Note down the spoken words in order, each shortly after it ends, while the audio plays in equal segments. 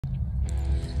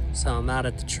So I'm out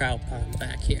at the trout pond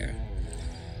back here,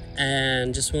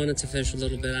 and just wanted to fish a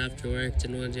little bit after work.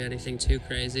 Didn't want to do anything too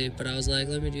crazy, but I was like,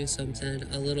 let me do something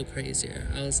a little crazier.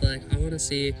 I was like, I want to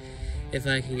see if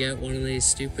I can get one of these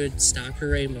stupid stalker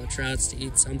rainbow trouts to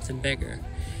eat something bigger.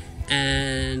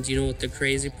 And you know what the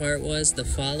crazy part was? The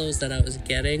follows that I was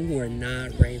getting were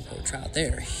not rainbow trout. They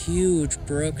are huge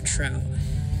brook trout,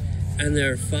 and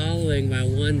they're following my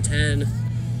 110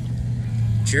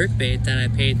 jerkbait that I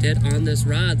painted on this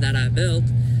rod that I built.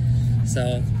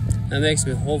 So that makes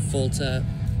me hopeful to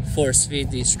force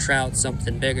feed these trout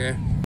something bigger.